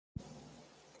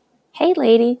Hey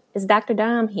lady, it's Dr.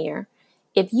 Dom here.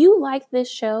 If you like this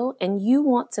show and you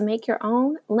want to make your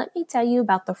own, let me tell you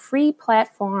about the free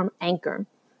platform Anchor.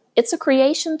 It's a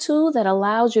creation tool that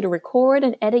allows you to record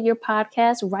and edit your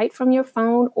podcast right from your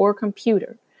phone or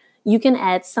computer. You can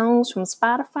add songs from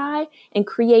Spotify and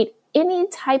create any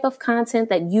type of content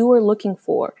that you are looking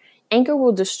for. Anchor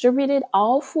will distribute it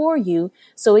all for you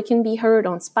so it can be heard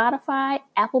on Spotify,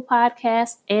 Apple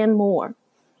Podcasts, and more.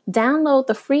 Download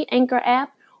the free Anchor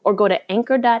app or go to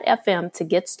anchor.fm to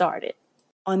get started.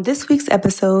 On this week's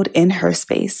episode in Her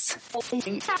Space.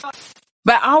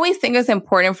 But I always think it's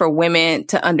important for women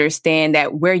to understand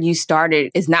that where you started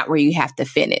is not where you have to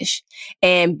finish.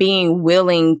 And being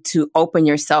willing to open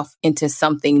yourself into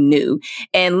something new.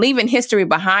 And leaving history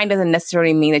behind doesn't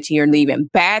necessarily mean that you're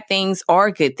leaving bad things or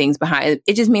good things behind.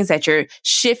 It just means that you're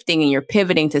shifting and you're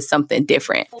pivoting to something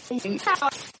different.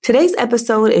 Today's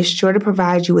episode is sure to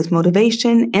provide you with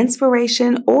motivation,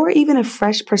 inspiration, or even a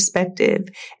fresh perspective.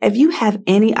 If you have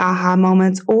any aha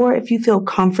moments or if you feel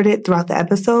comforted throughout the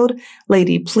episode,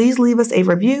 lady, please leave us a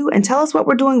review and tell us what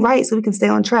we're doing right so we can stay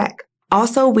on track.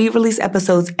 Also, we release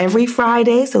episodes every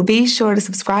Friday, so be sure to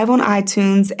subscribe on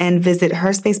iTunes and visit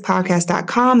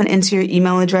herspacepodcast.com and enter your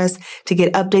email address to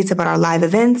get updates about our live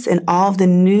events and all of the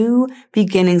new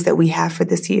beginnings that we have for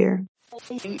this year.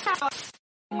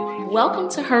 Welcome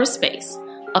to Her Space,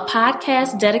 a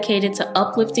podcast dedicated to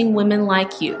uplifting women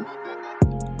like you.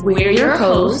 We're your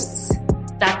hosts,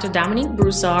 Dr. Dominique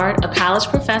Broussard, a college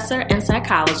professor and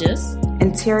psychologist,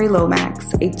 and Terry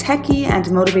Lomax, a techie and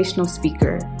motivational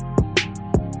speaker.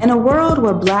 In a world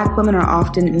where Black women are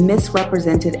often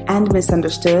misrepresented and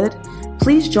misunderstood,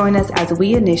 please join us as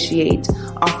we initiate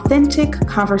authentic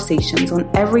conversations on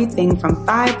everything from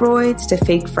fibroids to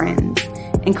fake friends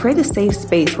and create a safe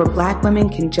space where Black women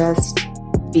can just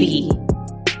be.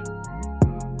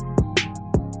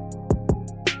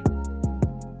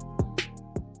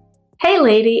 Hey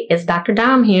lady, it's Dr.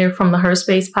 Dom here from the Her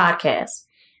Space podcast.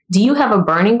 Do you have a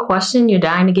burning question you're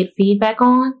dying to get feedback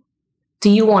on? Do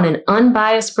you want an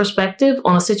unbiased perspective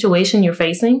on a situation you're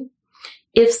facing?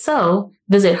 If so,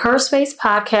 visit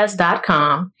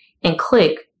herspacepodcast.com and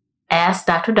click Ask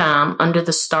Dr. Dom under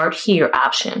the Start Here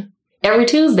option. Every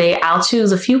Tuesday, I'll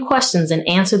choose a few questions and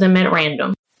answer them at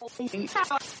random.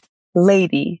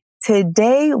 Lady,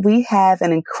 today we have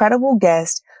an incredible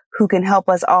guest who can help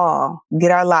us all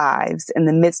get our lives in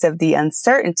the midst of the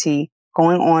uncertainty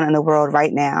going on in the world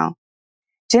right now.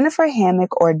 Jennifer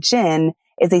Hammock, or Jen,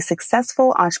 is a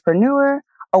successful entrepreneur,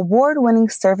 award-winning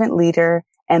servant leader,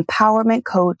 empowerment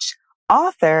coach,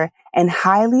 author, and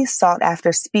highly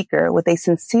sought-after speaker with a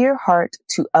sincere heart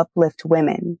to uplift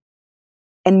women.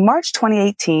 In March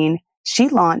 2018, she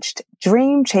launched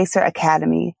Dream Chaser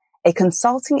Academy, a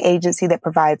consulting agency that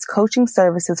provides coaching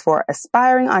services for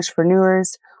aspiring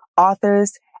entrepreneurs,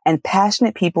 authors, and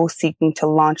passionate people seeking to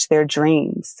launch their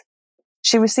dreams.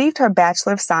 She received her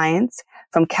Bachelor of Science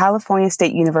from California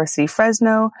State University,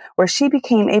 Fresno, where she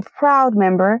became a proud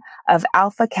member of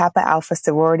Alpha Kappa Alpha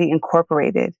Sorority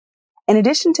Incorporated. In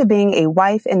addition to being a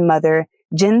wife and mother,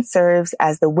 Jen serves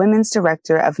as the Women's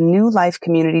Director of New Life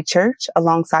Community Church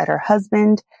alongside her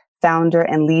husband, founder,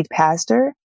 and lead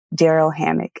pastor, Daryl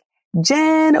Hammock.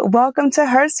 Jen, welcome to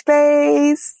Her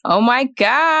Space. Oh my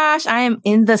gosh, I am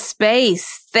in the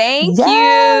space. Thank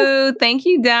Yes. you. Thank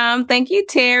you, Dom. Thank you,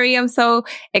 Terry. I'm so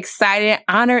excited and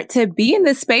honored to be in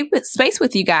this space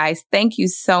with you guys. Thank you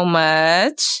so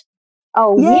much.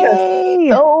 Oh, Yay.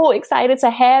 we are so excited to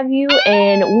have you,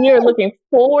 and we are looking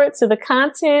forward to the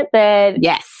content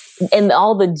and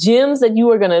all the gems that you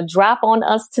are going to drop on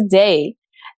us today.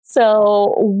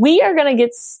 So we are going to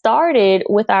get started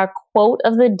with our quote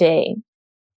of the day.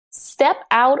 Step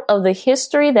out of the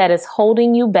history that is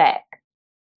holding you back.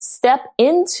 Step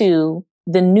into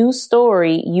the new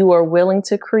story you are willing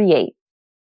to create.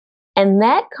 And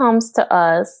that comes to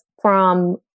us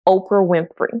from Oprah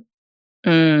Winfrey.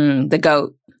 The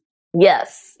GOAT.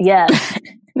 Yes. Now,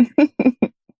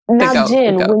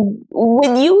 Jen,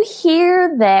 when you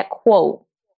hear that quote,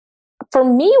 for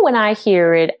me, when I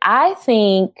hear it, I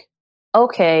think,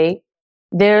 okay,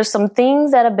 there's some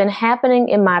things that have been happening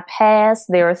in my past.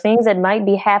 There are things that might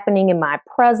be happening in my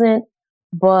present,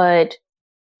 but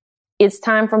it's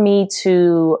time for me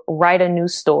to write a new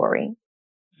story.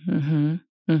 Mm-hmm.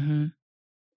 Mm-hmm.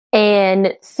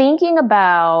 And thinking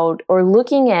about or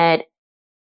looking at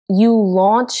you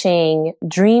launching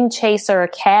Dream Chaser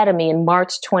Academy in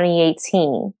March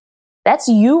 2018, that's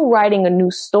you writing a new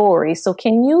story. So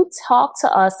can you talk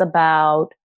to us about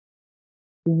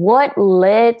what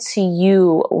led to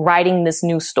you writing this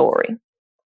new story?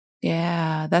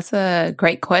 Yeah, that's a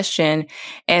great question.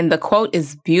 And the quote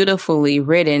is beautifully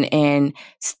written and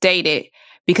stated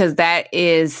because that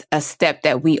is a step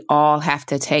that we all have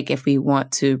to take if we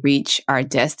want to reach our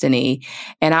destiny.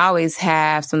 And I always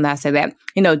have something I say that,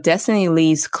 destiny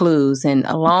leaves clues. And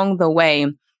along the way,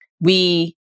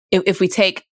 if we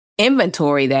take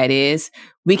inventory, that is,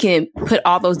 we can put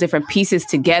all those different pieces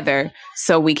together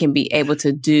so we can be able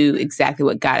to do exactly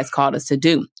what God has called us to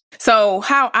do. So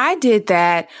how I did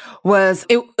that was,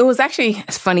 it was actually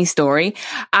a funny story.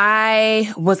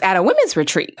 I was at a women's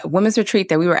retreat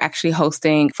that we were actually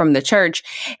hosting from the church.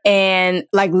 And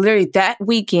like literally that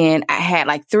weekend, I had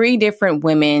like 3 different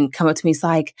women come up to me. It's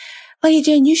like, Lady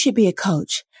Jen, you should be a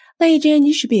coach. Lady Jen,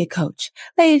 you should be a coach.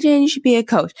 Lady Jen, you should be a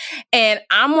coach. And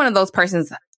I'm one of those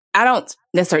persons, I don't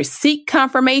necessarily seek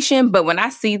confirmation, but when I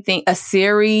see a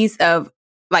series of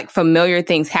like familiar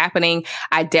things happening,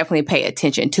 I definitely pay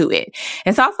attention to it.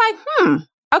 And so I was like,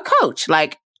 a coach,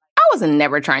 like I wasn't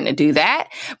never trying to do that.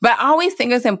 But I always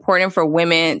think it's important for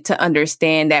women to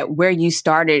understand that where you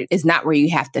started is not where you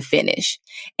have to finish.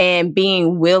 And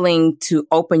being willing to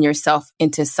open yourself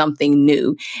into something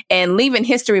new. And leaving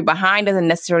history behind doesn't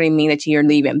necessarily mean that you're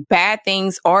leaving bad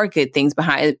things or good things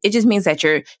behind. It just means that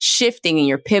you're shifting and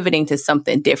you're pivoting to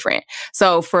something different.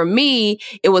 So for me,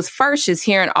 it was first just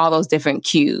hearing all those different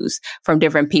cues from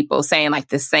different people saying like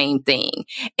the same thing.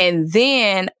 And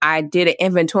then I did an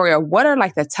inventory of what are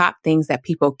like the top things that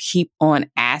people keep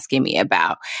on asking me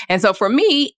about. And so for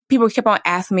me, people kept on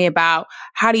asking me about,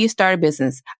 how do you start a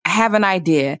business? I have an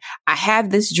idea. I have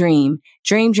this dream.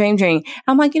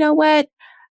 I'm like, you know what?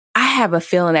 I have a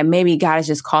feeling that maybe God is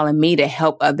just calling me to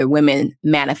help other women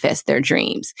manifest their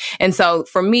dreams. And so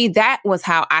for me, that was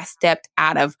how I stepped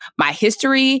out of my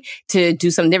history to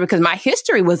do something different, because my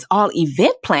history was all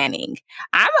event planning.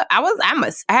 I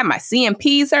had my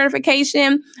CMP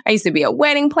certification. I used to be a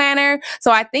wedding planner.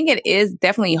 So I think it is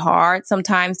definitely hard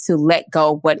sometimes to let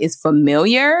go of what is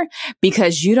familiar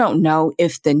because you don't know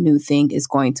if the new thing is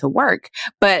going to work.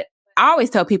 But I always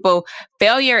tell people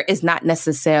failure is not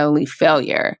necessarily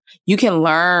failure. You can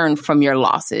learn from your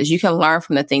losses. You can learn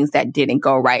from the things that didn't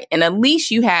go right. And at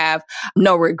least you have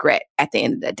no regret at the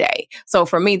end of the day. So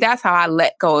for me, that's how I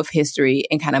let go of history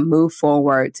and kind of move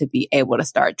forward to be able to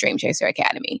start Dream Chaser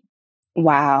Academy.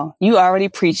 Wow. You already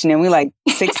preaching and we're like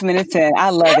 6 minutes in. I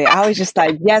love it. I was just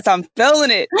like, yes, I'm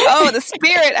feeling it. Oh, the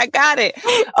spirit. I got it.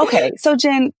 Okay. So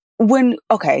Jen,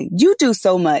 you do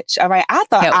so much. All right. I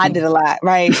thought I did a lot,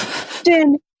 right?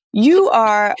 Jen, you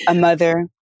are a mother,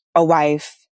 a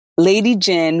wife, Lady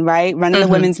Jen, right? Running the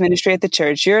women's ministry at the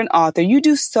church. You're an author. You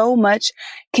do so much.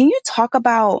 Can you talk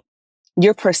about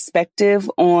your perspective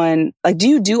on, like, do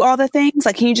you do all the things?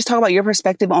 Like, can you just talk about your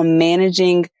perspective on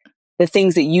managing the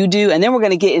things that you do? And then we're going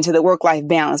to get into the work-life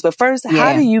balance. But first,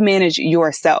 how do you manage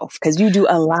yourself? Because you do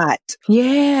a lot.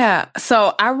 Yeah.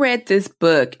 So I read this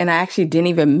book and I actually didn't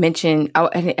even mention,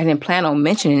 I didn't plan on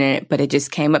mentioning it, but it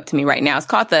just came up to me right now. It's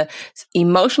called The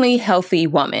Emotionally Healthy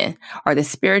Woman, or The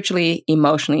Spiritually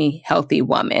Emotionally Healthy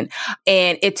Woman.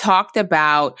 And it talked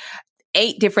about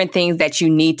 8 different things that you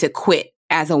need to quit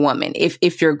as a woman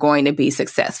if you're going to be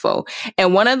successful.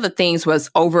 And one of the things was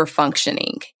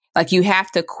over-functioning. Like, you have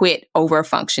to quit over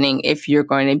functioning if you're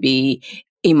going to be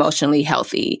emotionally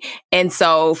healthy. And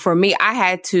so for me, I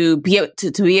had to be able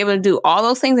to do all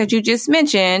those things that you just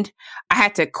mentioned. I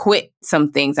had to quit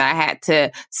some things. I had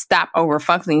to stop over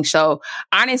functioning. So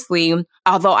honestly,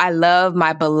 although I love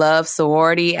my beloved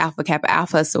sorority, Alpha Kappa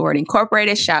Alpha Sorority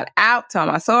Incorporated, shout out to all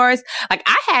my sorors, like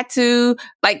I had to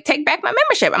take back my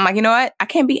membership. I'm like, you know what? I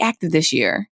can't be active this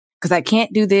year, because I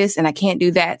can't do this and I can't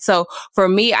do that. So for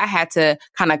me, I had to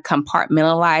kind of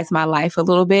compartmentalize my life a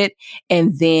little bit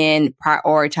and then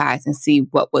prioritize and see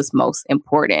what was most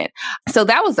important. So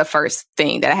that was the first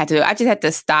thing that I had to do. I just had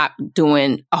to stop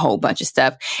doing a whole bunch of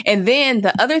stuff. And then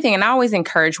the other thing, and I always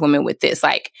encourage women with this,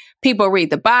 like, people read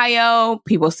the bio,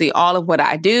 people see all of what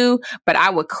I do, but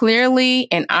I would clearly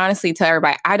and honestly tell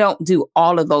everybody, I don't do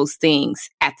all of those things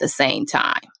at the same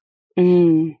time.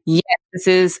 Yes, this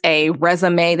is a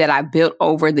resume that I built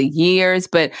over the years,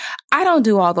 but I don't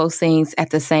do all those things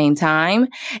at the same time.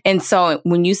 And so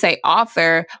when you say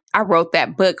author, I wrote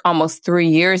that book almost 3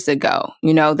 years ago.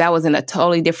 You know, that was in a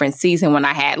totally different season when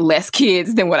I had less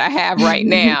kids than what I have right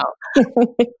now.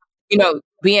 You know,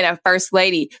 being a first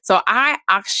lady. So I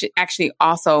actually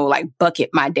also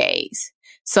bucket my days.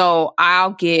 So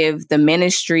I'll give the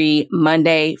ministry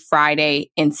Monday, Friday,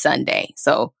 and Sunday.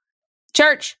 So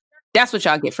church, that's what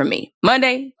y'all get from me.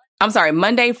 Monday,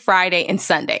 Friday, and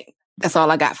Sunday. That's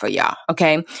all I got for y'all.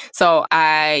 Okay. So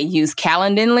I use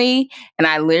Calendly, and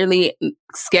I literally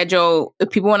schedule, if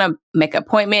people want to make an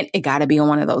appointment, it got to be on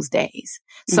one of those days.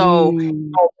 So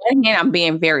on one hand, I'm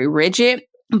being very rigid,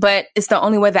 but it's the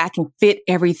only way that I can fit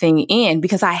everything in,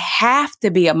 because I have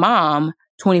to be a mom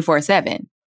 24/7.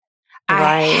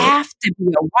 I have to be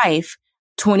a wife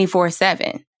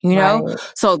 24/7, you know? Right.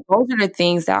 So those are the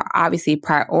things that are obviously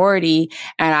priority.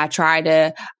 And I try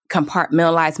to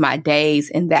compartmentalize my days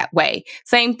in that way.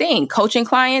 Same thing, coaching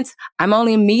clients. I'm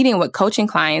only meeting with coaching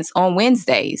clients on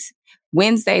Wednesdays.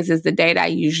 Wednesdays is the day that I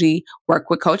usually work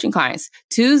with coaching clients.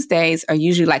 Tuesdays are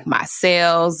usually like my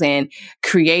sales and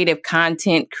creative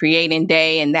content creating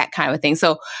day and that kind of thing.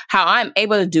 So how I'm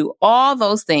able to do all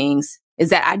those things is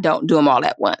that I don't do them all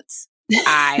at once.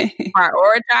 I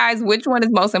prioritize which one is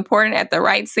most important at the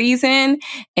right season,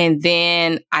 and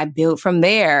then I build from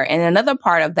there. And another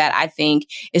part of that, I think,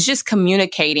 is just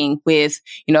communicating with,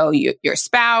 your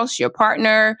spouse, your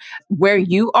partner, where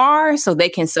you are, so they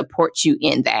can support you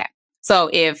in that. So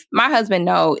if my husband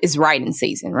knows it's writing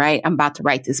season, right? I'm about to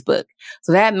write this book.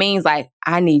 So that means like,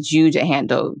 I need you to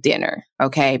handle dinner.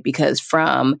 Okay. Because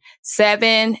from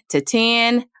 7 to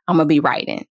 10, I'm going to be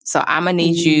writing. So I'm going to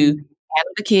need you to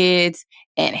handle the kids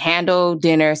and handle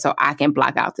dinner so I can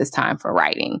block out this time for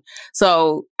writing.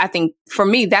 So I think for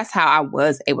me, that's how I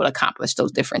was able to accomplish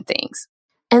those different things.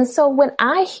 And so when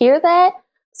I hear that,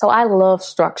 so I love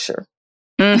structure.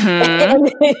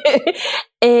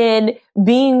 And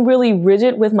being really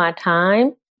rigid with my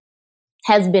time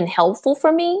has been helpful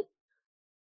for me.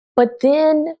 But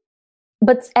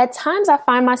at times I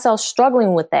find myself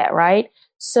struggling with that, right?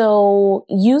 So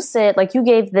you said, like you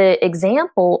gave the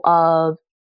example of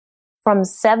from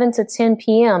 7 to 10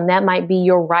 p.m., that might be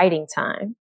your writing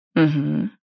time.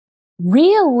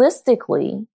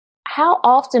 Realistically, how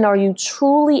often are you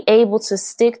truly able to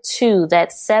stick to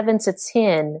that 7 to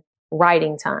 10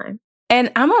 writing time? And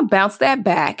I'm going to bounce that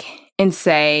back and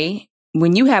say,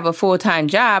 when you have a full-time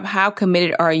job, how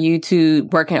committed are you to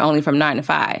working only from 9 to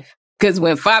 5? Because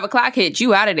when 5 o'clock hits,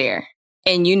 you out of there.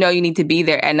 And you need to be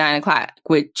there at 9 o'clock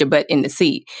with your butt in the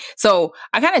seat. So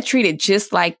I kind of treat it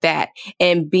just like that.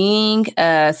 And being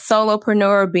a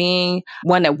solopreneur, being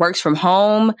one that works from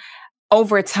home,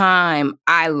 over time,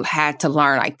 I had to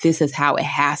learn, like, this is how it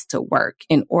has to work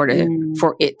in order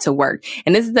for it to work.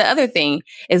 And this is the other thing,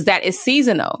 is that it's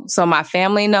seasonal. So my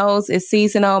family knows it's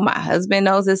seasonal. My husband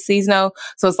knows it's seasonal.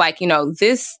 So it's like,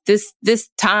 this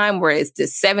time where it's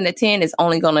this 7 to 10 is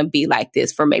only going to be like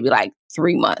this for maybe like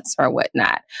 3 months or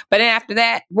whatnot. But then after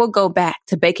that, we'll go back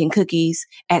to baking cookies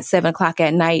at 7 o'clock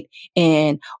at night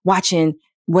and watching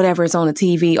whatever is on the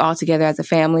TV all together as a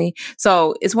family.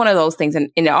 So it's one of those things. And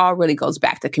it all really goes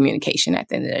back to communication at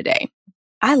the end of the day.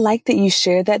 I like that you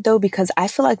shared that though, because I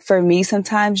feel like for me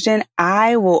sometimes, Jen,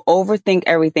 I will overthink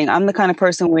everything. I'm the kind of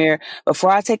person where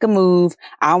before I take a move,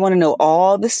 I want to know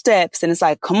all the steps. And it's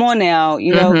like, come on now,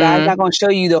 God's not going to show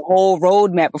you the whole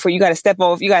roadmap before you got to step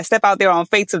off. You got to step out there on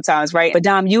faith sometimes, right? But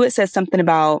Dom, you had said something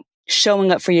about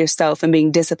showing up for yourself and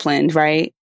being disciplined,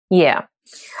 right? Yeah.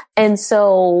 And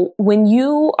so when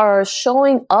you are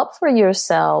showing up for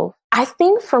yourself, I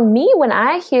think for me, when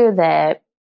I hear that,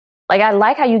 like, I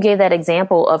like how you gave that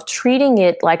example of treating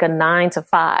it like a 9 to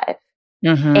 5.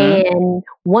 And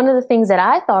one of the things that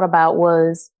I thought about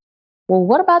was, well,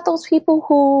 what about those people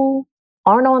who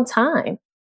aren't on time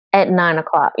at 9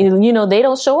 o'clock? They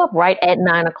don't show up right at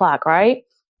 9 o'clock, right?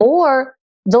 Or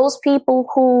those people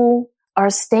who are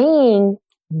staying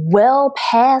well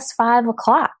past 5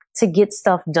 o'clock to get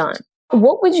stuff done.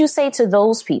 What would you say to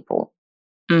those people?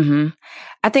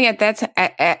 I think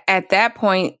at that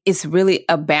point, it's really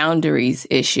a boundaries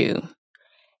issue.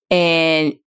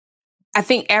 And I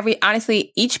think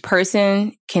honestly, each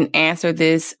person can answer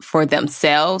this for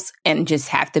themselves and just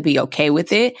have to be okay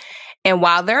with it. And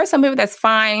while there are some people that's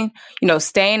fine,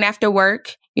 staying after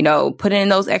work, putting in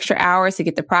those extra hours to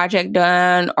get the project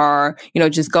done, or,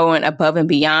 just going above and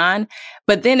beyond.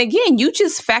 But then again, you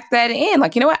just factor that in.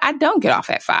 Like, you know what? I don't get off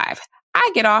at 5.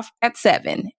 I get off at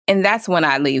 7. And that's when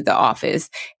I leave the office.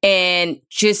 And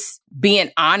just being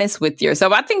honest with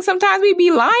yourself. I think sometimes we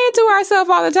be lying to ourselves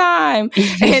all the time.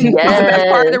 And that's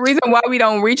part of the reason why we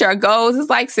don't reach our goals. It's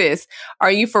like, sis,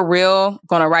 are you for real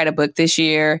going to write a book this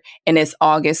year? And it's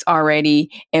August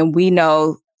already. And we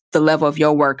know the level of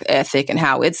your work ethic and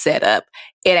how it's set up.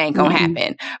 It ain't going to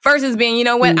happen. Versus being, you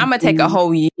know what, I'm going to take a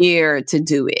whole year to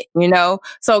do it,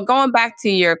 So going back to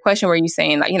your question where you're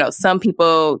saying, like, some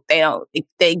people,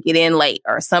 they get in late,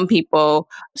 or some people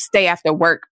stay after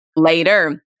work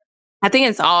later. I think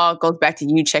it's all goes back to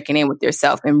you checking in with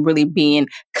yourself and really being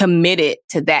committed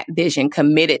to that vision,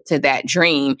 committed to that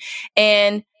dream.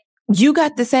 And you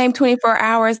got the same 24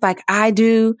 hours like I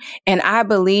do. And I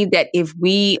believe that if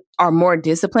we are more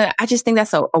disciplined, I just think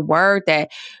that's a word that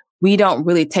we don't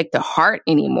really take to heart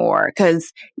anymore.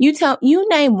 Cause you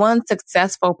name one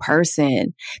successful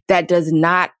person that does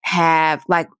not have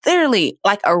like literally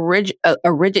like a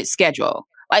rigid schedule.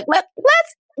 Like let's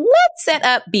set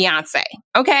up Beyonce.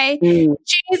 Okay.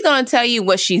 She's going to tell you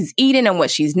what she's eating and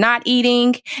what she's not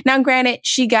eating. Now, granted,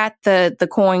 she got the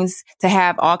coins to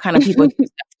have all kind of people do stuff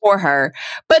for her,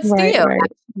 but still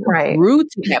grew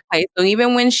to that place. So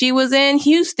even when she was in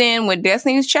Houston with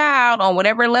Destiny's Child on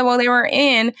whatever level they were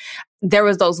in, there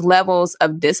was those levels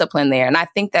of discipline there. And I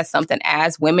think that's something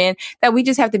as women that we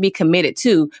just have to be committed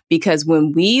to, because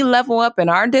when we level up in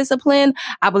our discipline,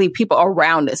 I believe people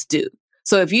around us do.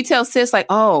 So if you tell sis like,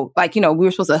 oh, like, we were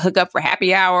supposed to hook up for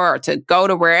happy hour or to go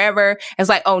to wherever, it's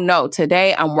like, oh no,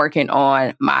 today I'm working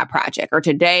on my project, or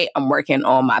today I'm working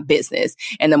on my business.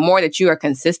 And the more that you are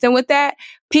consistent with that,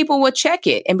 people will check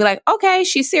it and be like, okay,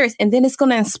 she's serious. And then it's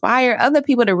going to inspire other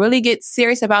people to really get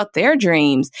serious about their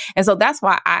dreams. And so that's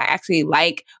why I actually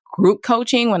like group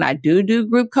coaching when I do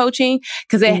group coaching,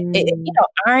 because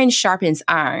iron sharpens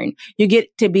iron. You get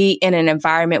to be in an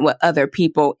environment with other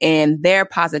people, and their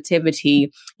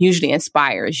positivity usually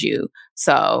inspires you.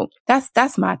 So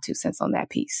that's my 2 cents on that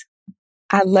piece.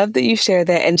 I love that you share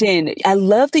that. And Jen, I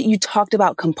love that you talked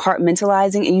about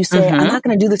compartmentalizing, and you said, I'm not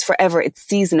going to do this forever. It's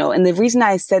seasonal. And the reason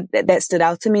I said that stood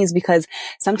out to me is because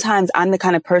sometimes I'm the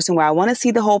kind of person where I want to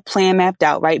see the whole plan mapped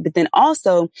out, right? But then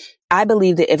also I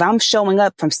believe that if I'm showing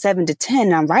up from 7 to 10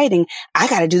 and I'm writing, I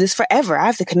got to do this forever. I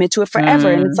have to commit to it forever.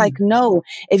 And it's like, no,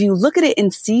 if you look at it in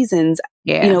seasons,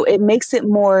 it makes it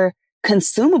more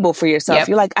consumable for yourself.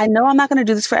 You're like, I know I'm not going to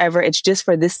do this forever. It's just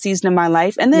for this season of my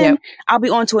life. And then I'll be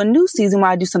on to a new season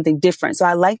where I do something different. So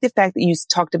I like the fact that you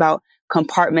talked about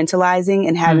compartmentalizing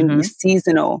and having these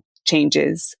seasonal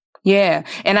changes. Yeah.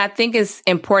 And I think it's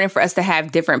important for us to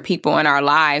have different people in our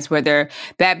lives, whether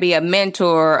that be a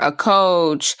mentor, a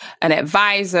coach, an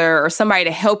advisor, or somebody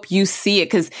to help you see it.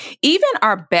 Because even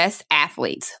our best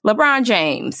athletes, LeBron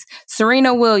James,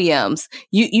 Serena Williams,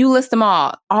 you list them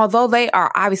all, although they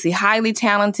are obviously highly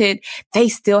talented, they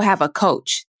still have a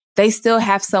coach. They still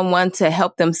have someone to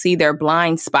help them see their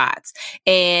blind spots.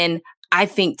 And I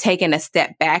think taking a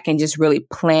step back and just really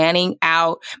planning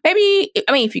out,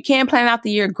 if you can plan out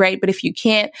the year, great. But if you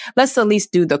can't, let's at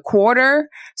least do the quarter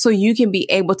so you can be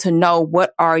able to know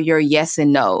what are your yes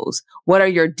and no's, what are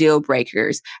your deal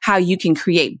breakers, how you can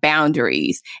create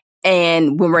boundaries.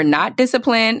 And when we're not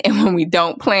disciplined and when we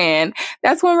don't plan,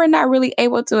 that's when we're not really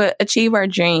able to achieve our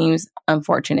dreams,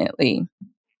 unfortunately.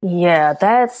 Yeah,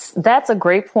 that's a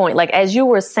great point. Like, as you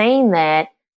were saying that,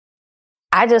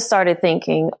 I just started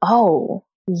thinking, oh,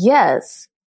 yes.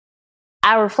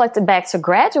 I reflected back to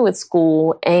graduate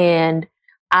school, and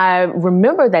I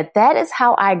remember that is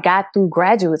how I got through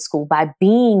graduate school, by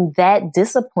being that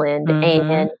disciplined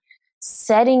and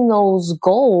setting those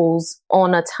goals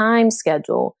on a time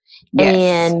schedule. Yes.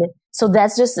 And so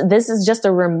this is just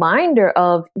a reminder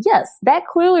of, yes, that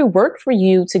clearly worked for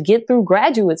you to get through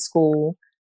graduate school.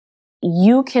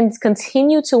 You can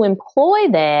continue to employ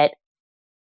that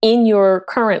in your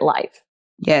current life.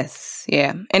 Yes.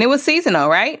 Yeah. And it was seasonal,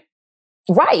 right?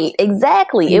 Right.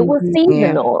 Exactly. It was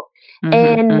seasonal.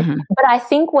 Yeah. But I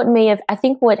think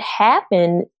what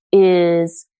happened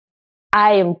is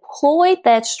I employed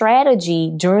that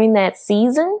strategy during that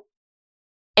season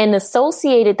and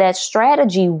associated that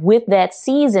strategy with that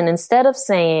season, instead of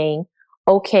saying,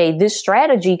 okay, this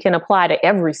strategy can apply to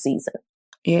every season.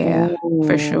 Yeah,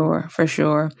 for sure. For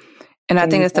sure. And I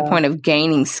think that's the point of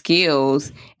gaining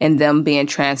skills and them being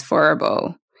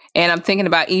transferable. And I'm thinking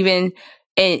about and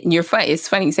it's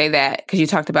funny you say that, because you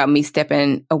talked about me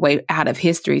stepping away out of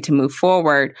history to move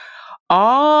forward.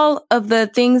 All of the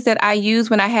things that I used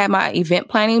when I had my event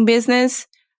planning business,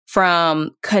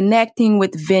 from connecting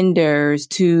with vendors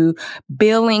to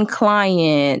billing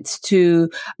clients to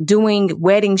doing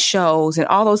wedding shows and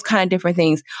all those kind of different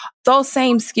things, those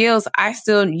same skills I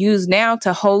still use now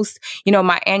to host,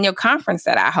 my annual conference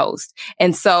that I host.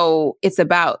 And so it's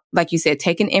about, like you said,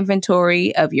 taking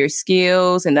inventory of your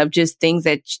skills and of just things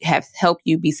that have helped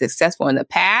you be successful in the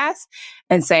past,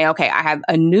 and saying, okay, I have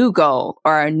a new goal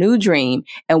or a new dream,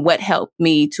 and what helped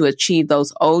me to achieve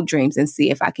those old dreams, and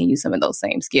see if I can use some of those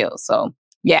same skills. So,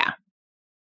 yeah.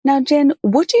 Now, Jen,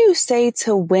 what do you say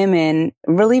to women,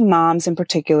 really moms in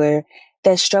particular,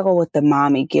 that struggle with the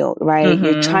mommy guilt, right?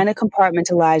 You're trying to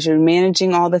compartmentalize, you're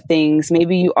managing all the things.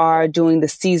 Maybe you are doing the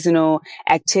seasonal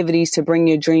activities to bring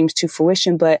your dreams to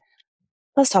fruition, but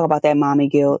let's talk about that mommy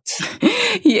guilt.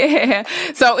 Yeah.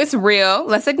 So it's real.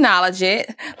 Let's acknowledge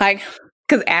it. Like,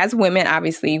 Because as women,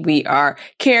 obviously, we are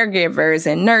caregivers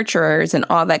and nurturers and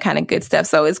all that kind of good stuff.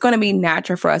 So it's going to be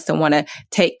natural for us to want to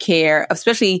take care of,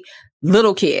 especially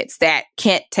little kids that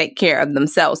can't take care of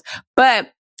themselves.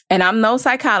 And I'm no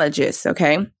psychologist,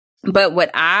 okay? But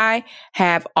what I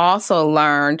have also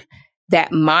learned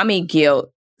that mommy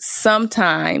guilt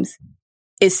sometimes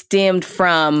is stemmed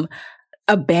from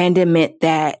abandonment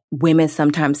that women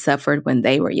sometimes suffered when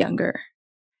they were younger.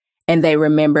 And they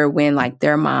remember when like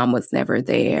their mom was never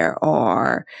there,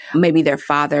 or maybe their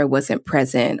father wasn't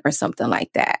present or something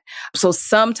like that. So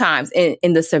sometimes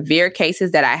in the severe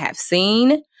cases that I have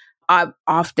seen, I've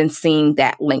often seen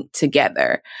that linked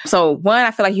together. So one,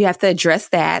 I feel like you have to address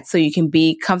that so you can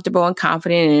be comfortable and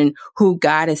confident in who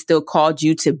God has still called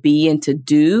you to be and to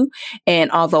do.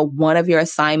 And although one of your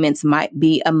assignments might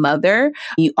be a mother,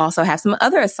 you also have some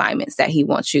other assignments that he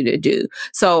wants you to do.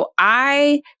 So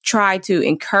I try to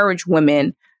encourage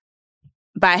women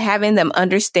by having them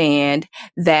understand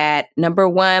that, number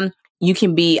one, you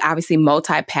can be obviously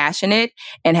multi-passionate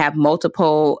and have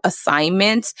multiple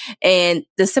assignments. And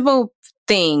the simple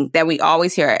thing that we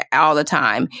always hear all the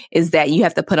time is that you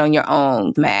have to put on your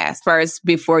own mask first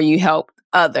before you help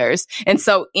others. And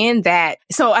so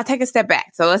I take a step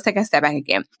back. So let's take a step back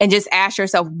again and just ask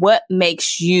yourself, what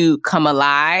makes you come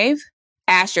alive?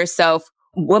 Ask yourself,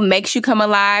 what makes you come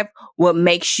alive? What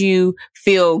makes you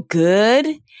feel good?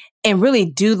 And really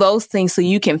do those things so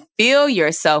you can fill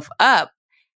yourself up.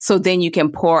 So then you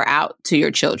can pour out to your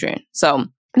children. So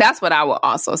that's what I will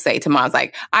also say to moms.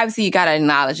 Like, obviously, you got to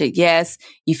acknowledge it. Yes,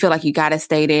 you feel like you got to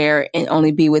stay there and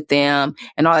only be with them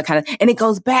and all that kind of. And it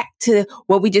goes back to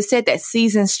what we just said, that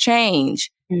seasons change.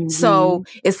 Mm-hmm. So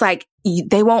it's like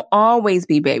they won't always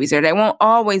be babies, or they won't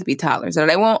always be toddlers, or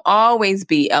they won't always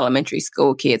be elementary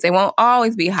school kids. They won't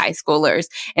always be high schoolers.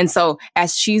 And so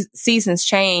as seasons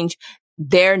change,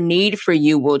 their need for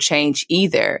you will change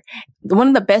either. One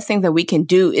of the best things that we can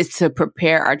do is to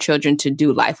prepare our children to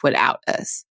do life without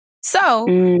us. So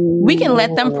we can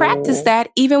let them practice that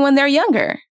even when they're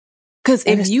younger. Because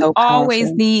if you so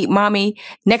always need mommy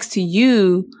next to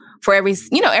you for every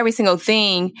single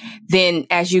thing, then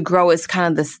as you grow, it's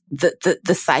kind of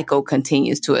the cycle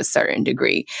continues to a certain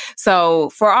degree.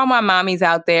 So for all my mommies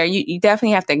out there, you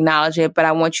definitely have to acknowledge it, but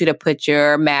I want you to put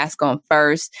your mask on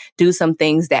first, do some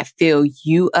things that fill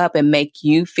you up and make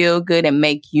you feel good and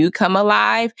make you come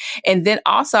alive. And then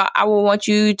also I will want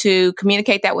you to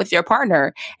communicate that with your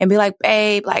partner and be like,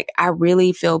 babe, like I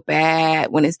really feel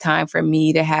bad when it's time for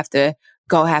me to have to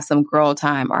go have some girl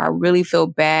time, or I really feel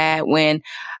bad when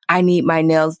I need my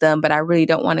nails done, but I really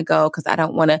don't want to go because I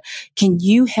don't want to. Can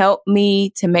you help me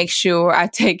to make sure I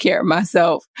take care of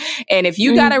myself? And if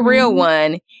you got a real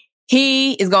one,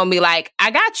 he is going to be like,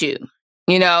 I got you,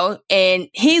 and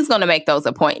he's going to make those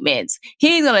appointments.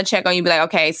 He's going to check on you, be like,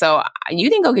 okay, so you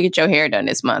didn't go get your hair done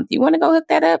this month. You want to go hook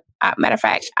that up? Matter of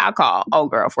fact, I'll call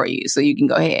old girl for you so you can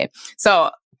go ahead.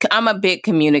 So I'm a big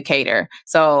communicator.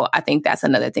 So I think that's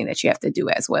another thing that you have to do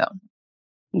as well.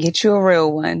 Get you a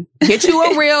real one. Get you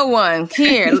a real one.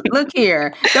 Here, look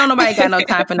here. Don't nobody got no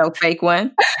time for no fake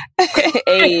one.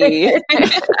 Hey. And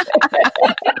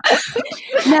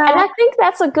I think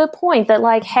that's a good point, that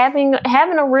like having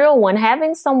a real one,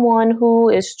 having someone who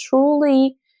is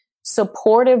truly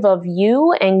supportive of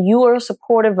you and you are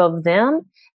supportive of them,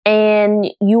 and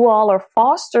you all are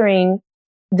fostering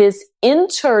this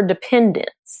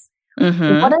interdependence.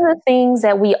 Mm-hmm. One of the things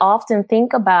that we often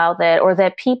think about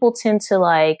that people tend to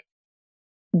like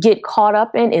get caught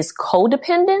up in is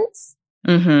codependence.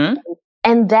 Mm-hmm.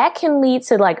 And that can lead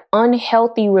to like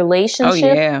unhealthy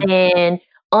relationships and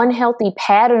unhealthy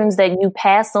patterns that you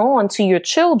pass on to your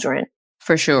children.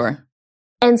 For sure.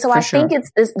 And so I think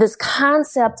it's this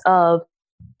concept of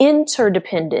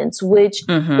interdependence, which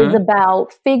is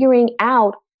about figuring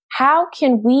out how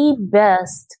can we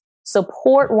best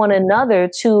support one another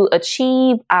to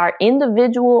achieve our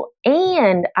individual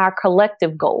and our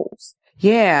collective goals.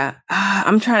 Yeah,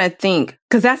 I'm trying to think,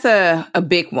 because that's a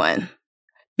big one.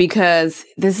 Because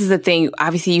this is the thing,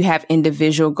 obviously you have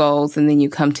individual goals and then you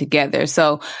come together.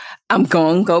 So I'm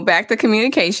going to go back to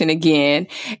communication again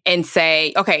and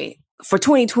say, okay, for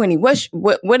 2020,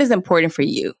 what is important for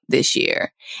you this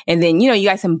year? And then, you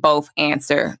guys can both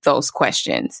answer those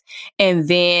questions and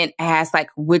then ask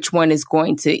like which one is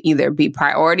going to either be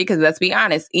priority. Because let's be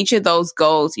honest, each of those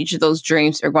goals, each of those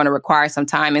dreams are going to require some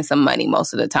time and some money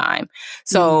most of the time.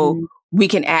 So we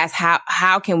can ask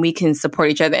how can we support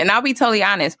each other? And I'll be totally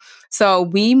honest. So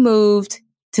we moved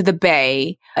to the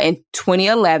Bay in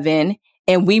 2011.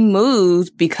 And we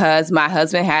moved because my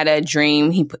husband had a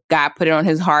dream. God put it on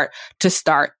his heart to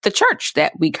start the church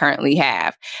that we currently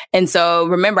have. And so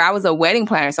remember, I was a wedding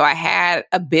planner. So I had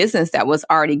a business that was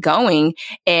already going,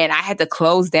 and I had to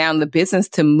close down the business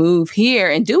to move here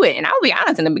and do it. And I'll be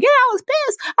honest, in the beginning, I was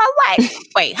pissed. I was like,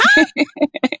 wait, huh?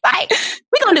 Like,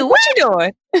 we gonna do what you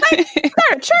doing? Like,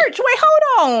 start a church. Wait,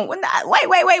 hold on.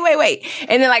 Wait.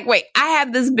 And then like, wait, I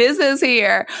have this business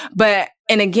here.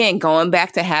 And again, going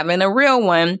back to having a real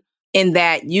one, in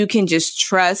that you can just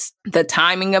trust the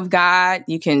timing of God.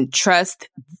 You can trust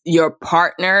your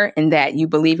partner in that you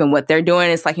believe in what they're doing.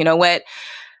 It's like, you know what?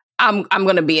 I'm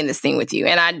going to be in this thing with you.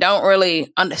 And I don't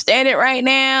really understand it right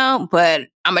now, but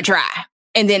I'm going to try.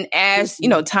 And then as,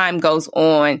 time goes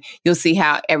on, you'll see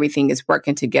how everything is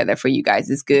working together for you guys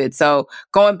is good. So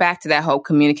going back to that whole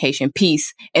communication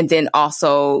piece, and then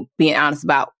also being honest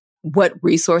about what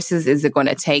resources is it going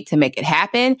to take to make it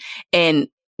happen? And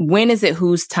when is it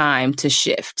whose time to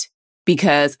shift?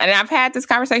 Because, and I've had this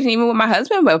conversation even with my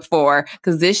husband before,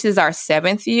 because this is our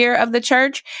 7th year of the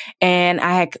church. And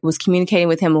was communicating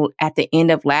with him at the end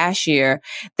of last year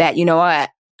that, you know what,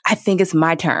 I think it's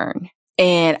my turn.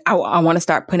 And I want to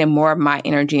start putting more of my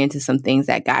energy into some things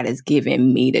that God has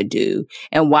given me to do.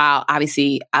 And while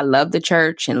obviously I love the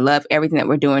church and love everything that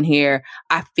we're doing here,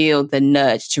 I feel the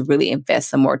nudge to really invest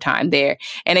some more time there.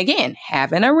 And again,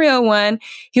 having a real one,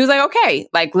 he was like, okay,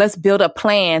 like let's build a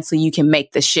plan so you can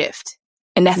make the shift.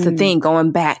 And that's the thing,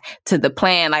 going back to the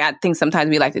plan. Like I think sometimes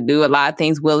we like to do a lot of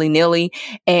things willy-nilly,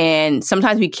 and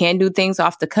sometimes we can do things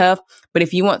off the cuff. But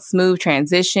if you want smooth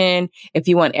transition, if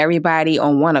you want everybody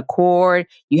on one accord,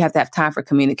 you have to have time for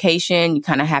communication. You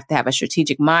kind of have to have a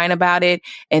strategic mind about it.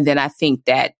 And then I think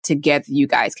that together you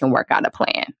guys can work out a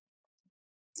plan.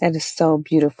 That is so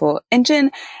beautiful. And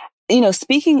Jen,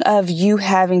 speaking of you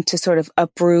having to sort of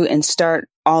uproot and start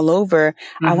all over,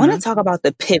 I want to talk about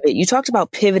the pivot. You talked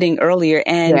about pivoting earlier,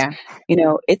 and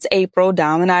it's April.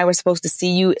 Dom and I were supposed to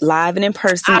see you live and in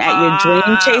person at your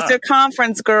Dream Chaser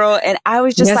conference, girl. And I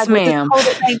was just with this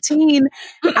COVID-19,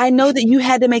 I know that you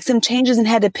had to make some changes and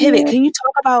had to pivot. Can you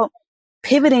talk about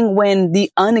pivoting when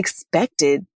the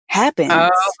unexpected happens?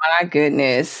 Oh my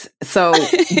goodness. So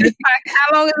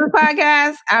how long is the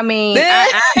podcast? I mean,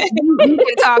 you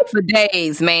can talk for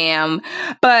days, ma'am,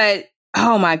 but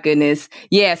oh my goodness.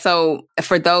 Yeah. So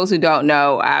for those who don't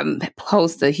know, I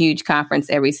host a huge conference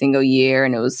every single year,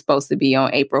 and it was supposed to be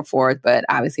on April 4th, but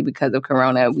obviously because of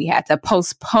Corona, we had to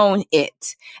postpone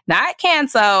it. Not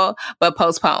cancel, but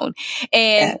postpone.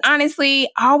 And honestly,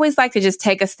 I always like to just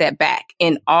take a step back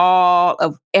in all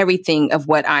of everything of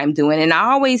what I'm doing. And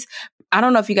I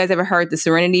don't know if you guys ever heard the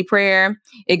serenity prayer.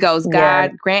 It goes,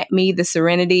 God, grant me the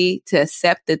serenity to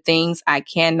accept the things I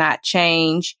cannot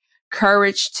change,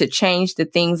 courage to change the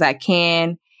things I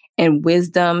can, and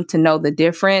wisdom to know the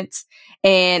difference.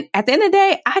 And at the end of the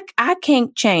day, I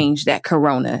can't change that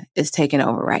Corona is taking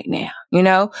over right now,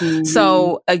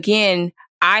 So again,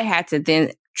 I had to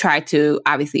then try to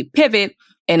obviously pivot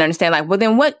and understand like, well,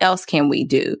 then what else can we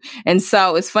do? And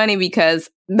so it's funny because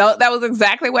that was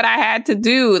exactly what I had to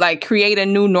do, like create a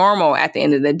new normal at the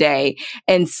end of the day.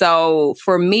 And so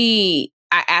for me,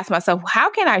 I asked myself, how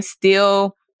can I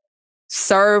still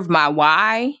serve my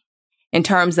why in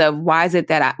terms of why is it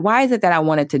that I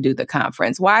wanted to do the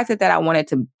conference? Why is it that I wanted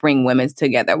to bring women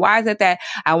together? Why is it that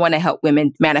I want to help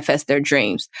women manifest their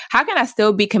dreams? How can I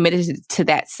still be committed to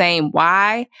that same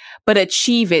why, but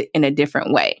achieve it in a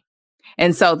different way?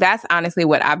 And so that's honestly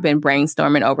what I've been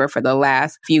brainstorming over for the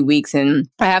last few weeks. And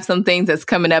I have some things that's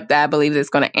coming up that I believe that's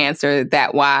going to answer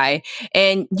that why.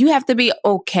 And you have to be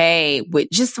okay with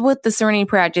just what the serenity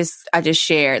prayer I just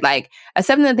shared, like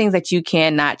accepting the things that you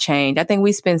cannot change. I think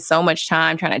we spend so much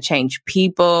time trying to change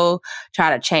people,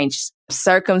 try to change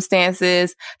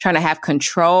circumstances, trying to have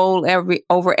control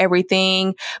over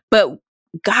everything. But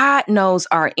God knows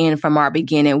our end from our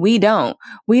beginning. We don't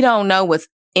know what's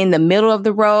in the middle of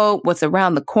the road, what's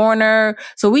around the corner.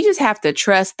 So we just have to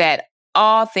trust that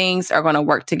all things are going to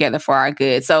work together for our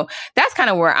good. So that's kind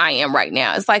of where I am right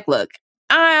now. It's like, look,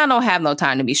 I don't have no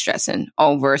time to be stressing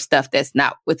over stuff that's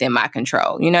not within my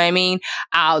control. You know what I mean?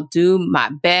 I'll do my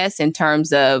best in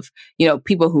terms of,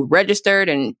 people who registered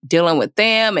and dealing with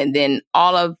them, and then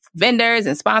all of vendors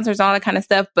and sponsors, all that kind of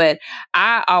stuff. But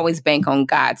I always bank on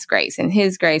God's grace, and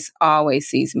His grace always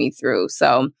sees me through.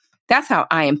 So that's how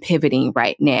I am pivoting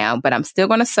right now, but I'm still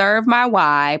going to serve my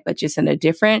why, but just in a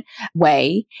different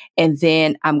way. And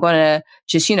then I'm going to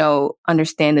just,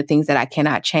 understand the things that I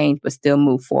cannot change, but still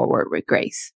move forward with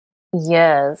grace.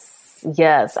 Yes.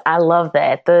 I love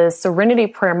that. The serenity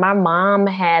prayer, my mom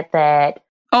had that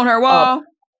on her wall.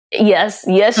 Yes,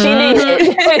 she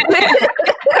did.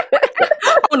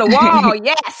 on the wall.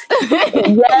 Yes.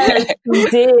 Yes, you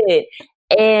did.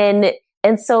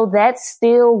 And so that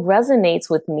still resonates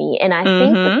with me. And I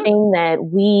think the thing that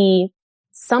we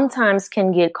sometimes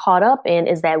can get caught up in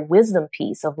is that wisdom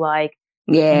piece of like,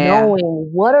 knowing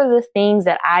what are the things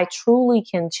that I truly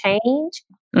can change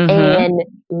and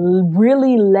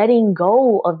really letting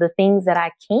go of the things that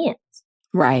I can't.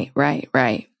 Right.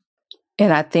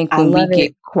 And I think when we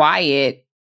get quiet,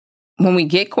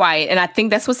 and I think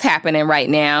that's what's happening right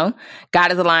now,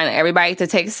 God is allowing everybody to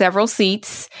take several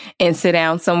seats and sit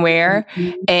down somewhere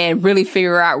and really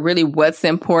figure out really what's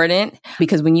important.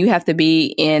 Because when you have to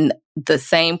be in the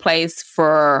same place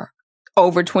for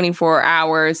over 24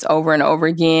 hours over and over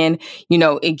again,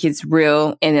 it gets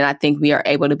real. And then I think we are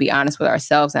able to be honest with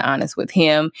ourselves and honest with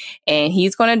him, and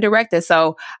he's going to direct us.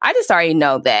 So I just already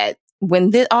know that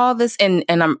when all this, and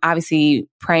I'm obviously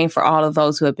praying for all of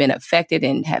those who have been affected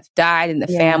and have died, and the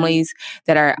families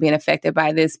that are being affected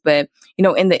by this. But,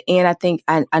 in the end, I think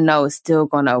I know it's still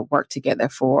going to work together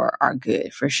for our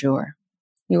good, for sure.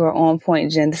 You are on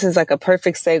point, Jen. This is like a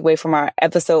perfect segue from our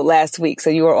episode last week. So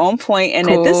you are on point. And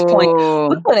at this point,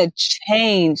 we're going to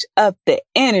change up the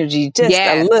energy just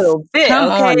a little bit. Come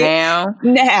on now.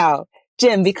 Now,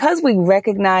 Jen, because we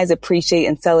recognize, appreciate,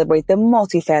 and celebrate the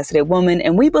multifaceted woman,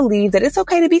 and we believe that it's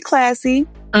okay to be classy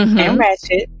and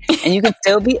ratchet, and you can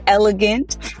still be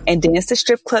elegant and dance to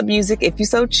strip club music if you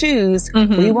so choose,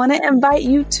 we want to invite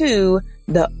you to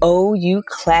the Oh You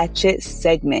Clatch It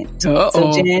segment. So,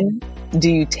 Jen, do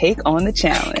you take on the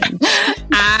challenge?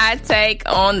 I take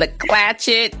on the Clatch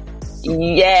It.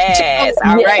 Yes.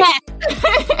 All right.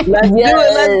 Let's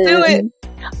do it.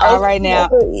 All right, now.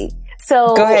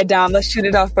 So go ahead, Dom. Let's shoot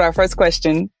it off with our first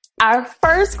question. Our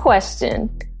first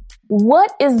question: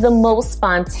 what is the most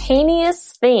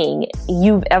spontaneous thing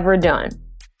you've ever done?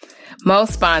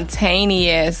 Most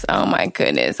spontaneous. Oh my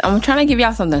goodness. I'm trying to give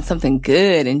y'all something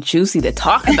good and juicy to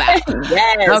talk about.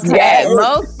 Yes.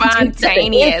 Most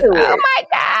spontaneous. Oh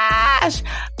my gosh.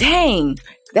 Dang.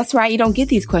 That's right. You don't get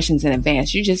these questions in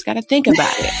advance. You just got to think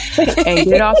about it and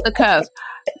get off the cuff.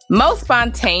 Most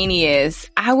spontaneous,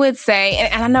 I would say,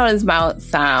 and I know this might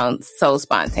sound so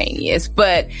spontaneous,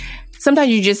 but sometimes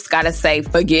you just got to say,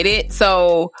 forget it.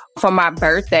 So for my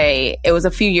birthday, it was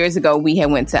a few years ago, we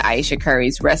had went to Aisha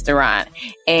Curry's restaurant.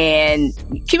 And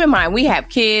keep in mind, we have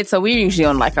kids, so we're usually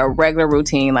on like a regular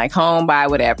routine, like home by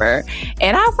whatever.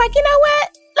 And I was like, you know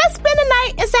what? Let's spend the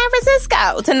night in San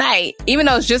Francisco tonight, even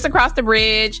though it's just across the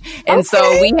bridge. And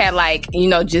so we had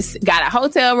just got a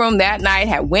hotel room that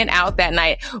night, went out that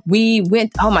night. We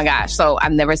went, oh my gosh. So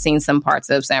I've never seen some parts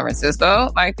of San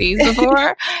Francisco like these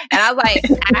before. And I was like,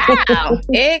 wow,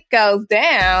 it goes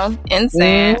down in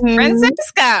San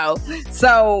Francisco.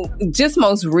 So just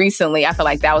most recently, I feel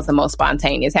like that was the most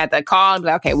spontaneous. Had to call and be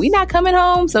like, okay, we're not coming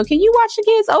home. So can you watch the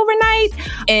kids overnight?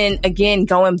 And again,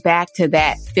 going back to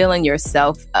that, filling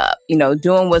yourself up,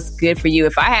 doing what's good for you.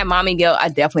 If I had mommy guilt, I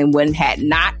definitely wouldn't have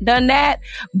not done that,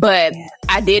 but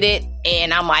I did it,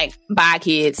 and I'm like, bye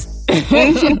kids.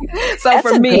 So that's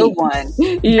for a me, good one.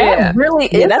 That really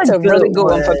is. That's a really good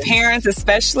one for one. parents,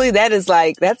 especially. That is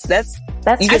like that's.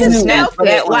 I just felt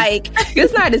it. Like,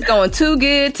 this night is going too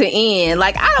good to end.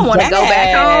 Like, I don't want to go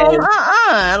back home.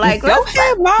 Like, go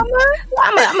ahead, mama.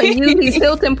 I'm going to use these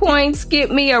Hilton points, get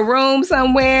me a room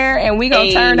somewhere, and we going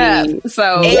to turn up.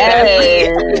 So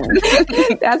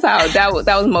that's how that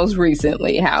was most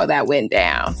recently how that went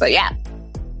down. So, yeah.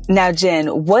 Now, Jen,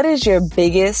 what is your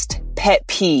biggest pet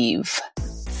peeve?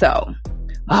 So,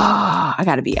 I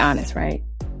got to be honest, right?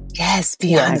 Yes,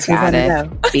 be honest. I gotta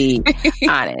be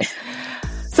honest.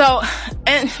 So,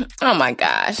 and oh my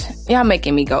gosh, y'all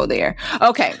making me go there.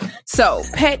 Okay, so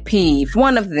pet peeve,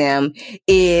 one of them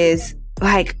is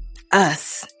like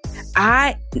us.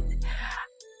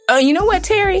 You know what,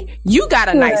 Terry? You got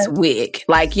a nice wig.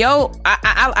 Like,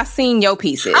 I've seen your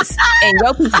pieces, and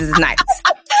your pieces is nice.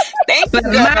 Thank you.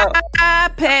 But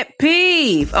my pet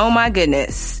peeve, oh my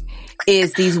goodness,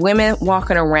 is these women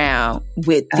walking around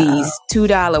with these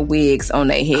 $2 wigs on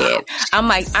their head. I'm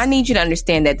like, I need you to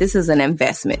understand that this is an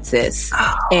investment, sis.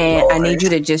 And Lord. I need you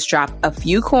to just drop a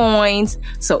few coins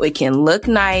so it can look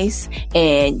nice.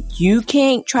 And you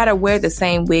can't try to wear the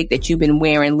same wig that you've been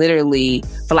wearing literally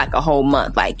for like a whole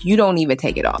month. Like, you don't even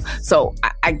take it off. So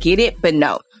I get it, but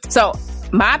no. So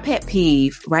my pet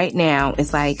peeve right now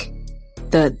is like,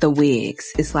 the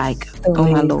wigs. It's like, oh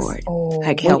my Lord.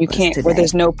 Like, help you us can't, today. where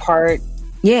there's no part.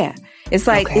 Yeah. It's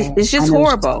like, it's just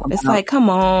horrible. It's like, come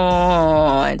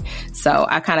on. So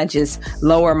I kind of just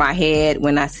lower my head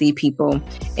when I see people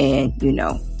and,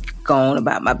 go on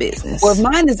about my business. Well, if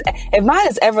mine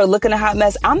is ever looking a hot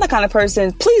mess, I'm the kind of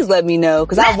person, please let me know,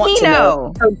 because I want to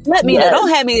know. So let me know. Don't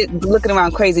have me looking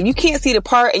around crazy. If you can't see the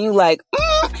part and you like,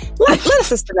 let a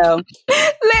sister know.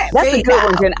 That's a good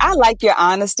one, Jen. I like your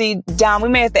honesty. Dom, we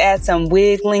may have to add some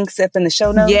wig links up in the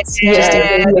show notes. I'm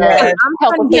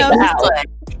helping you out.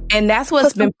 And that's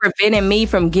what's been preventing me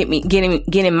from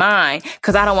getting mine,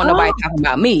 because I don't want nobody talking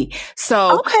about me.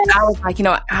 So I was like,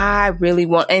 I really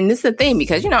want, and this is the thing,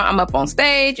 because, I'm up on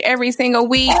stage every single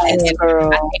week, and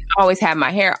I always have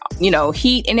my hair,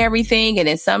 heat and everything. And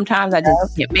then sometimes I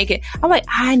just can't make it. I'm like,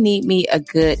 I need me a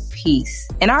good piece.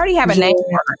 And I already have a name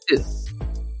for her too.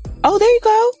 Oh, there you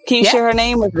go. Can you share her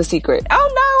name, or is it a secret? Oh,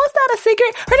 no, it's not a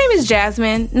secret. Her name is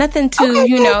Jasmine. Nothing too,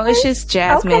 it's just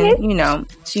Jasmine. Okay.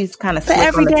 She's kind of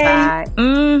slick on the side.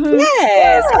 Mm-hmm.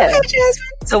 Yes. Okay,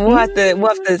 Jasmine. So we'll have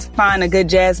to find a good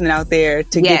Jasmine out there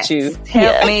to get you.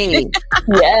 Help me.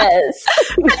 Yes.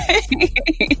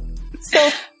 So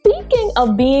speaking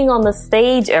of being on the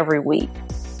stage every week,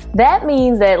 that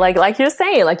means that like you're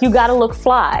saying, like, you got to look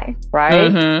fly,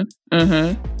 right? Mm-hmm.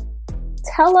 Mm-hmm.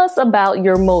 Tell us about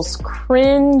your most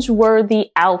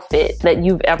cringe-worthy outfit that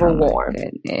you've ever worn.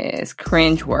 Goodness,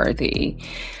 cringe-worthy.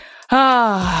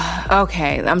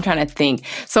 Okay. I'm trying to think.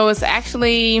 So it's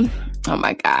actually, oh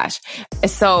my gosh.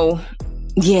 So,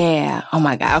 yeah. Oh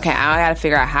my God. Okay. I got to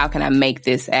figure out how can I make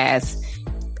this as,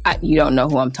 you don't know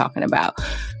who I'm talking about.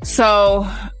 So,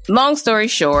 long story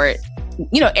short,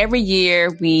 every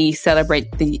year we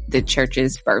celebrate the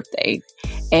church's birthday,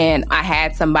 and I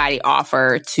had somebody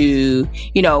offer to,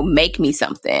 make me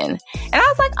something. And I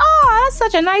was like, oh, that's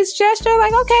such a nice gesture.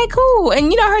 Like, okay, cool.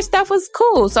 And, her stuff was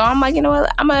cool. So I'm like, you know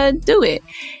what? I'm going to do it.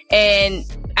 And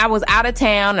I was out of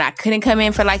town and I couldn't come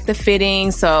in for like the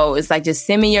fitting. So it's like, just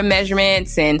send me your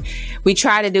measurements. And we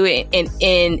tried to do it.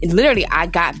 And literally I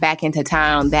got back into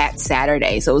town that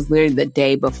Saturday. So it was literally the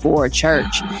day before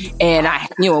church. And I,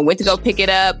 went to go pick it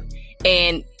up.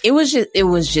 And it was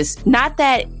just not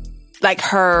that like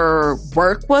her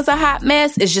work was a hot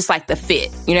mess. It's just like the fit.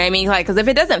 You know what I mean? Like, cause if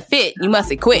it doesn't fit, you must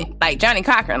have quit. Like Johnny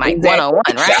Cochran, like 101,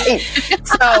 right?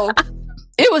 So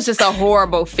it was just a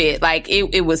horrible fit. Like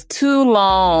it was too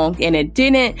long and it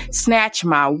didn't snatch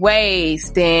my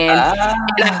waist. And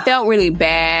I felt really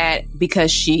bad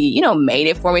because she, made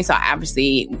it for me. So I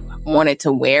obviously wanted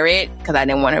to wear it because I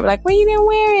didn't want her to be like, well, you didn't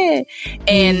wear it.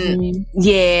 And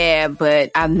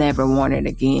but I've never worn it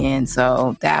again.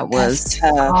 So that was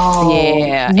tough.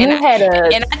 And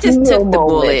I just took the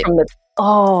bullet.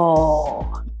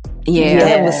 Yeah,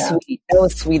 that was sweet. That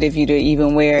was sweet of you to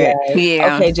even wear it.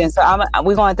 Yeah. Okay, Jen. So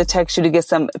we're going to have to text you to get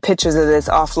some pictures of this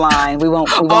offline. We won't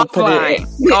put it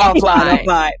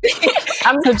offline.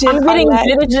 I'm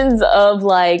getting visions of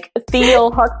like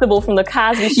Theo Huxtable from the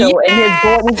Cosby Show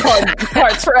and his Gordon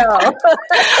Gartrell.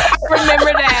 I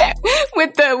remember that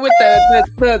with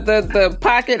the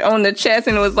pocket on the chest,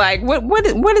 and it was like,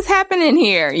 what is happening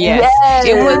here? Yes.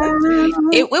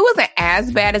 It wasn't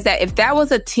as bad as that. If that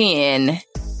was a 10.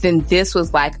 Then this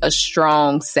was like a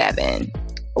strong 7.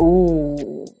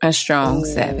 Ooh. A strong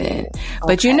 7.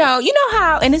 But you know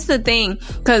how, and it's the thing,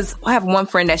 because I have one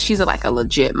friend that she's like a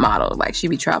legit model. Like she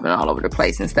be traveling all over the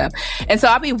place and stuff. And so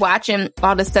I'll be watching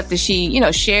all the stuff that she,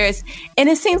 shares. And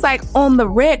it seems like on the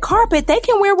red carpet, they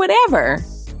can wear whatever.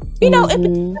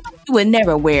 You would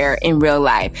never wear in real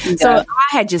life. Yeah. So I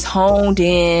had just honed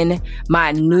in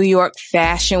my New York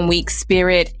Fashion Week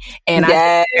spirit, and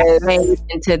I made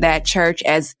into that church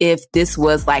as if this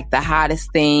was like the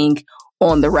hottest thing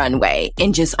on the runway,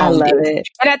 and just owned it.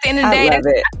 And at the end of the day,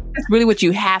 that's really what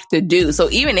you have to do.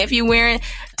 So even if you're wearing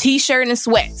t-shirt and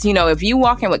sweats, if you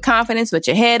walk in with confidence with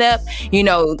your head up,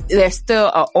 there's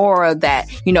still an aura that,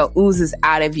 oozes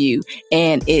out of you,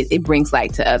 and it brings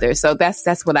light to others. So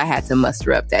that's what I had to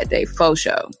muster up that day. Faux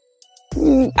show.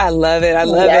 I love it. I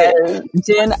love it.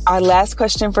 Jen, our last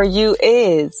question for you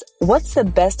is, what's the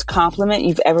best compliment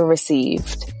you've ever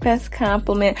received? Best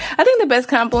compliment. I think the best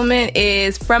compliment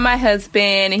is from my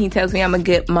husband, and he tells me I'm a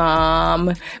good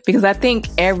mom, because I think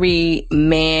every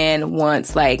man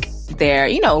wants like their,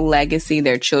 legacy,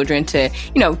 their children to,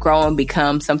 grow and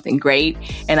become something great.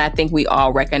 And I think we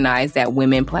all recognize that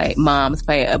moms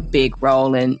play a big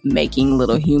role in making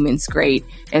little humans great.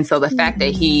 And so the fact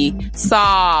that he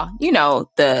saw,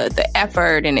 the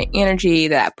effort and the energy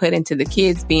that I put into the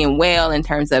kids being well in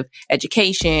terms of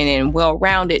education and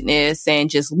well-roundedness and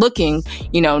just looking,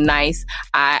 nice,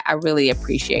 I really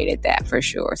appreciated that for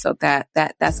sure. So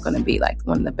that's going to be like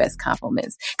one of the best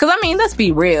compliments. Cause let's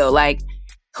be real, like,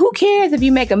 who cares if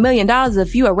you make $1 million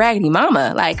if you a raggedy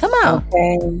mama? Like, come on.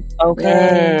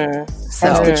 Okay.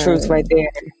 That's the truth right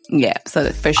there. Yeah, so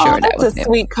for sure that was a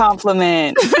sweet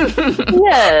compliment.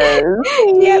 Yes.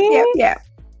 Yep.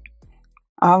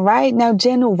 All right. Now,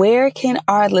 Jen, where can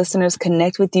our listeners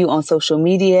connect with you on social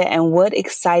media, and what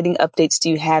exciting updates do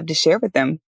you have to share with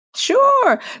them?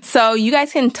 Sure. So you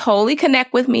guys can totally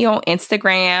connect with me on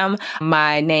Instagram.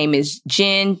 My name is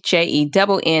Jen,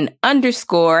 JENN_Hammock,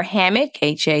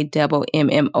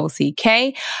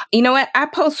 HAMMOCK. You know what? I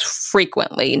post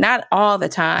frequently, not all the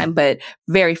time, but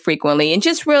very frequently, and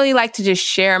just really like to just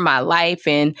share my life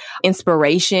and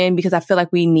inspiration, because I feel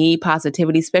like we need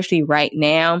positivity, especially right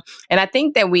now. And I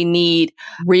think that we need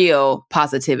real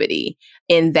positivity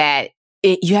in that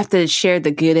you have to share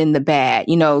the good and the bad,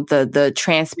 the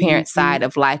transparent side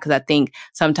of life. Cause I think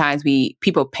sometimes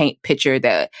people paint picture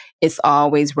that it's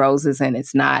always roses and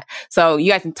it's not. So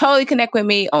you guys can totally connect with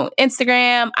me on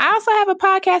Instagram. I also have a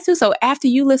podcast too. So after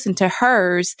you listen to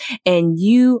hers and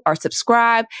you are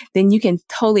subscribed, then you can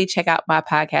totally check out my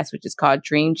podcast, which is called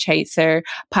Dream Chaser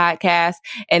Podcast.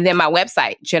 And then my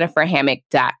website,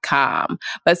 jenniferhammock.com.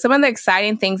 But some of the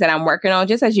exciting things that I'm working on,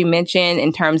 just as you mentioned,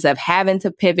 in terms of having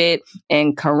to pivot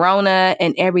and Corona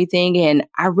and everything. And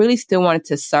I really still wanted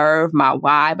to serve my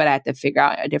why, but I had to figure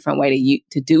out a different way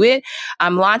to do it.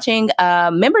 I'm launching a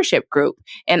membership group.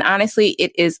 And honestly,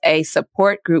 it is a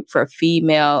support group for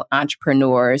female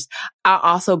entrepreneurs. I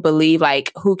also believe,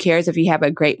 like, who cares if you have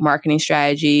a great marketing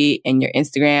strategy and your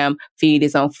Instagram feed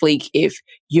is on fleek if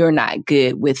you're not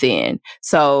good within.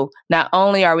 So not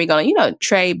only are we going to,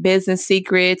 trade business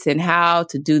secrets and how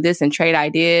to do this and trade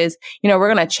ideas,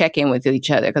 we're going to check in with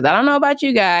each other, because I don't know about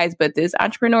you guys, but this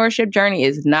entrepreneurship journey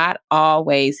is not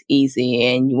always easy,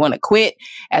 and you want to quit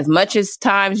as much as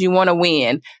times you want to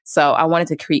win. So I wanted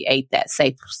to create that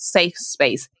safe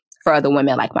space for other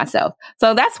women like myself.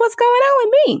 So that's what's going on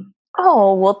with me.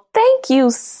 Oh, well, thank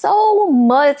you so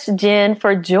much, Jen,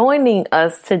 for joining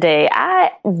us today.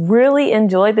 I really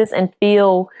enjoyed this and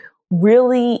feel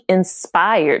really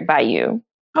inspired by you.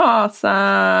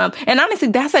 Awesome. And honestly,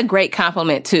 that's a great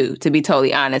compliment too, to be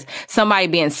totally honest. Somebody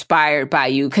be inspired by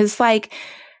you. Cause like,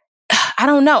 I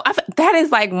don't know. That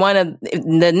is like one of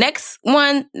the next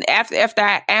one after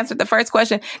I answered the first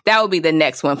question. That would be the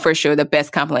next one for sure. The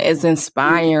best compliment is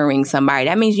inspiring somebody.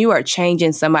 That means you are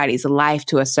changing somebody's life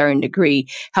to a certain degree,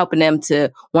 helping them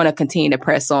to want to continue to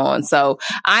press on. So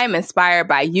I'm inspired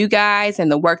by you guys and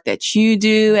the work that you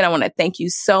do. And I want to thank you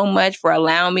so much for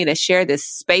allowing me to share this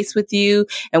space with you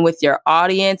and with your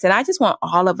audience. And I just want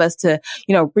all of us to,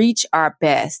 reach our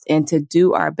best and to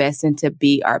do our best and to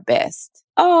be our best.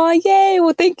 Oh, yay.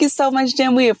 Well, thank you so much,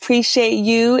 Jen. We appreciate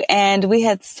you. And we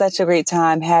had such a great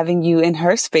time having you in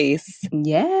her space.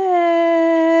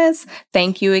 Yes.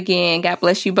 Thank you again. God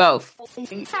bless you both.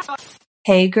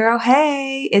 Hey, girl.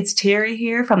 Hey, it's Terry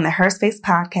here from the Her Space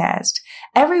podcast.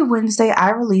 Every Wednesday,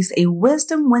 I release a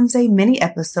Wisdom Wednesday mini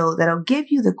episode that'll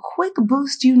give you the quick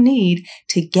boost you need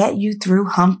to get you through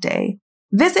hump day.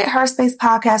 Visit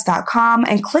herspacepodcast.com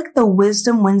and click the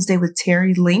Wisdom Wednesday with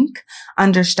Terry link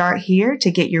under Start Here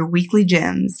to get your weekly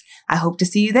gems. I hope to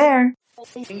see you there.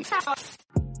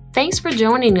 Thanks for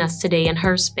joining us today in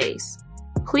Her Space.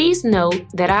 Please note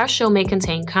that our show may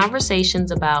contain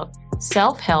conversations about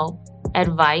self-help,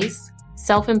 advice,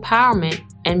 self-empowerment,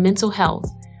 and mental health,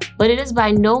 but it is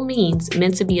by no means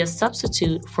meant to be a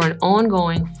substitute for an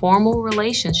ongoing formal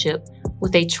relationship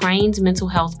with a trained mental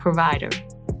health provider.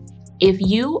 If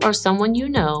you or someone you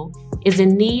know is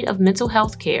in need of mental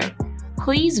health care,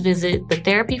 please visit the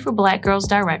Therapy for Black Girls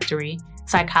directory,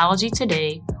 Psychology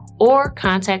Today, or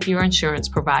contact your insurance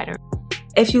provider.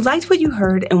 If you liked what you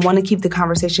heard and want to keep the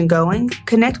conversation going,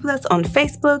 connect with us on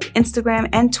Facebook, Instagram,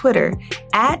 and Twitter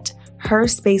at Her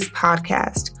Space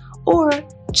Podcast, or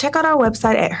check out our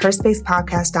website at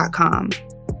herspacepodcast.com.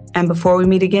 And before we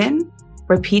meet again,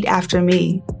 repeat after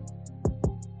me.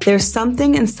 There's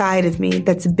something inside of me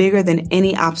that's bigger than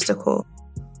any obstacle.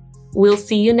 We'll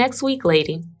see you next week,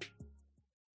 lady.